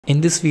In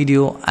this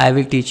video, I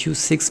will teach you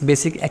 6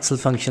 basic Excel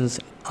functions.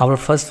 Our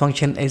first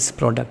function is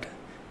product.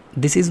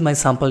 This is my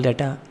sample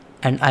data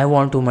and I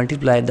want to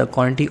multiply the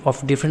quantity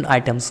of different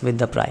items with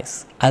the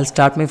price. I'll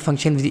start my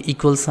function with the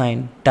equal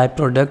sign, type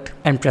product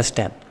and press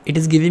tab. It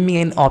is giving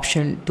me an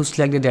option to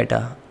select the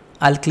data.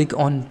 I'll click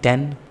on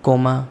 10,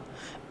 comma,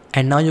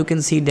 and now you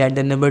can see that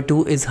the number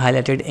 2 is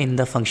highlighted in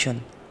the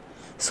function.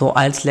 So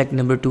I'll select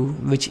number 2,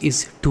 which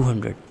is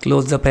 200.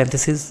 Close the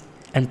parenthesis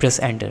and press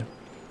enter.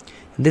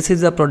 This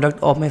is the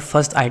product of my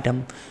first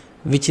item,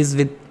 which is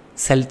with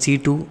cell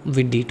C2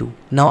 with D2.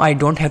 Now I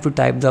don't have to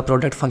type the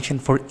product function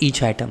for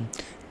each item.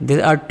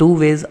 There are 2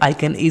 ways I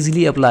can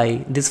easily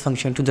apply this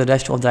function to the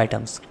rest of the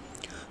items.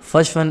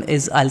 First one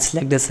is I'll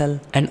select the cell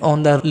and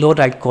on the lower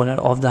right corner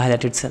of the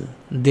highlighted cell,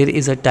 there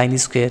is a tiny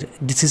square.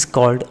 This is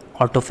called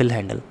autofill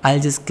handle.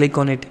 I'll just click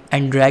on it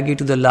and drag it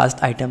to the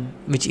last item,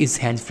 which is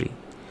hands-free.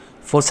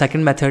 For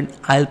second method,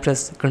 I'll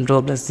press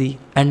Ctrl plus Z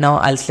and now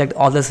I'll select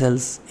all the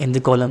cells in the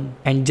column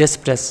and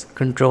just press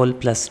Ctrl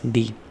plus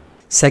D.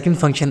 Second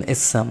function is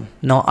sum.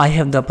 Now I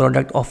have the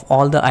product of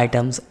all the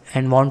items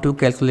and want to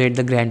calculate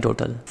the grand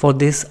total. For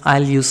this,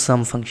 I'll use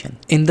sum function.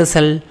 In the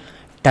cell,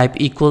 type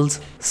equals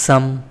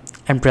sum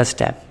and press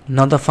tab.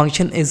 Now the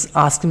function is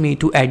asking me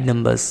to add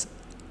numbers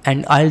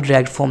and I'll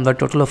drag from the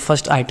total of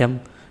first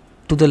item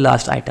to the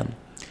last item.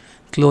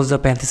 Close the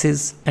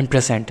parenthesis and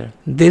press enter.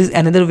 There is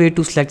another way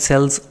to select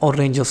cells or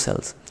range of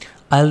cells.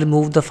 I'll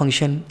remove the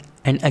function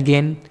and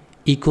again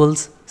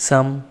equals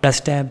sum, press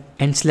tab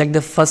and select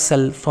the first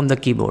cell from the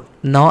keyboard.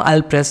 Now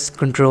I'll press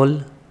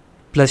Ctrl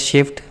plus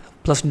Shift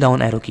plus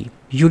down arrow key.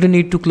 You don't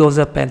need to close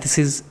the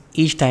parenthesis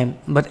each time,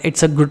 but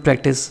it's a good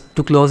practice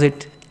to close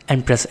it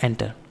and press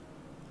enter.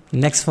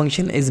 Next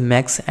function is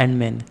max and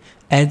min.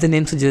 As the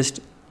name suggests,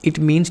 it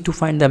means to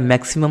find the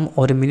maximum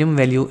or a minimum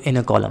value in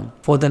a column.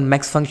 For the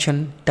max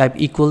function, type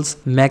equals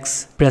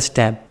max, press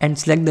tab and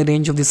select the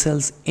range of the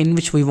cells in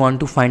which we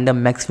want to find the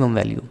maximum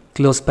value.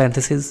 Close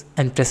parenthesis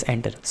and press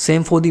enter.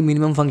 Same for the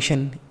minimum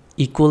function,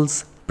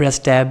 equals, press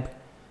tab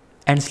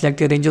and select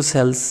a range of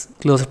cells,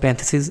 close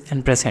parenthesis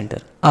and press enter.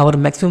 Our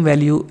maximum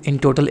value in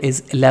total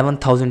is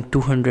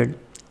 11,200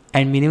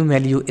 and minimum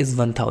value is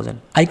 1000.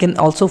 I can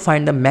also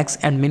find the max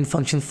and min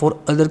function for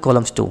other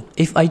columns too.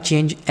 If I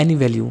change any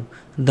value,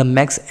 the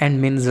max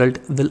and min result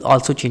will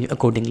also change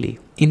accordingly.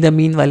 In the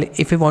meanwhile,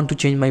 if I want to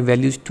change my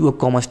values to a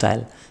comma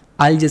style,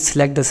 I'll just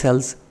select the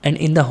cells and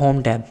in the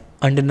home tab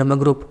under number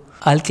group,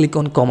 I'll click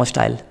on comma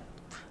style.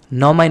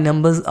 Now my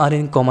numbers are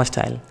in comma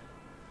style,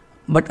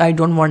 but I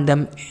don't want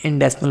them in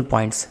decimal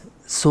points.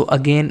 So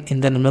again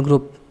in the number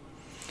group,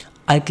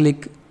 I'll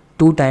click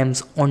 2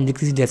 times on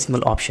decrease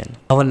decimal option.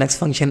 Our next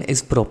function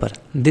is proper.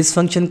 This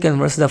function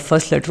converts the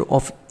first letter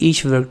of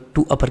each word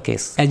to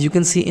uppercase. As you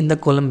can see in the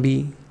column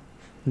B,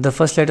 the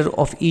first letter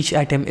of each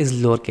item is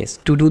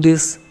lowercase. To do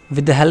this,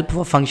 with the help of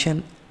a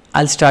function,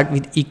 I'll start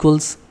with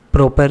equals,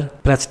 proper,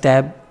 press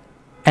tab,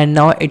 and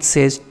now it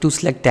says to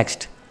select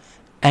text.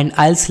 And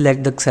I'll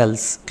select the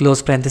cells,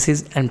 close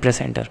parenthesis and press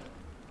enter.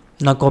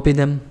 Now copy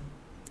them.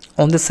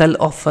 On the cell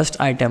of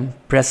first item,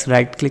 press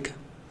right click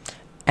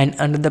and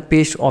under the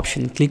paste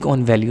option, click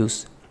on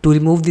values. To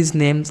remove these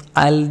names,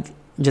 I'll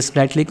just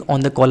right click on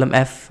the column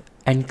F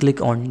and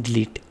click on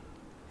delete.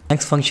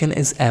 Next function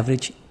is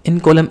average. In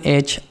column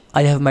H,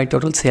 I have my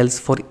total sales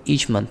for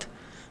each month.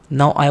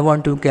 Now I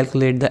want to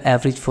calculate the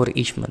average for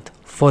each month.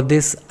 For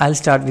this, I'll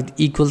start with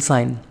equal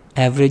sign,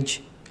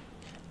 average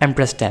and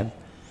press tab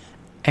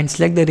and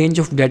select the range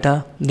of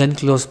data, then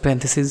close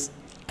parenthesis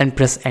and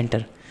press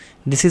enter.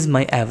 This is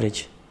my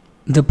average.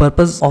 The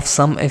purpose of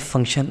SUMIF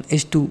function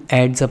is to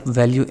add up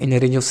value in a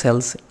range of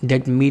cells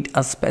that meet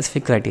a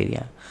specific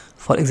criteria.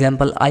 For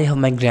example, I have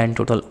my grand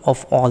total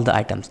of all the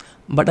items,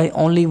 but I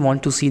only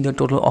want to see the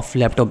total of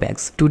laptop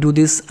bags. To do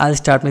this, I'll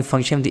start my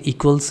function with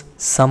equals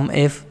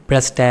SUMIF,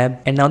 press tab,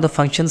 and now the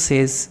function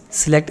says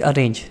select a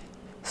range.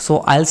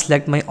 So I'll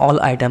select my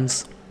all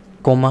items,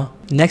 comma.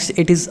 Next,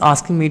 it is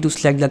asking me to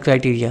select the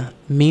criteria,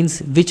 means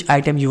which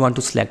item you want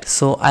to select.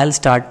 So I'll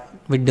start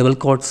with double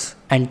quotes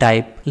and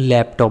type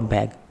laptop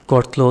bag,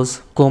 quote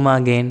close, comma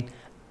again,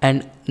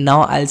 and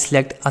now I'll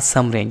select a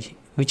sum range,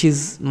 which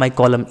is my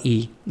column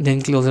E,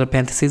 then close the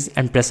parenthesis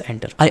and press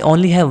enter. I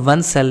only have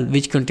one cell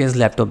which contains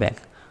laptop bag.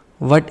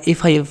 What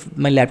if I have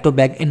my laptop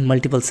bag in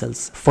multiple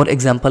cells? For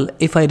example,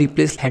 if I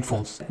replace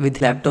headphones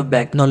with laptop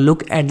bag, now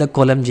look at the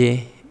column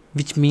J,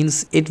 which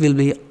means it will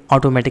be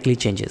automatically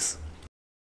changes.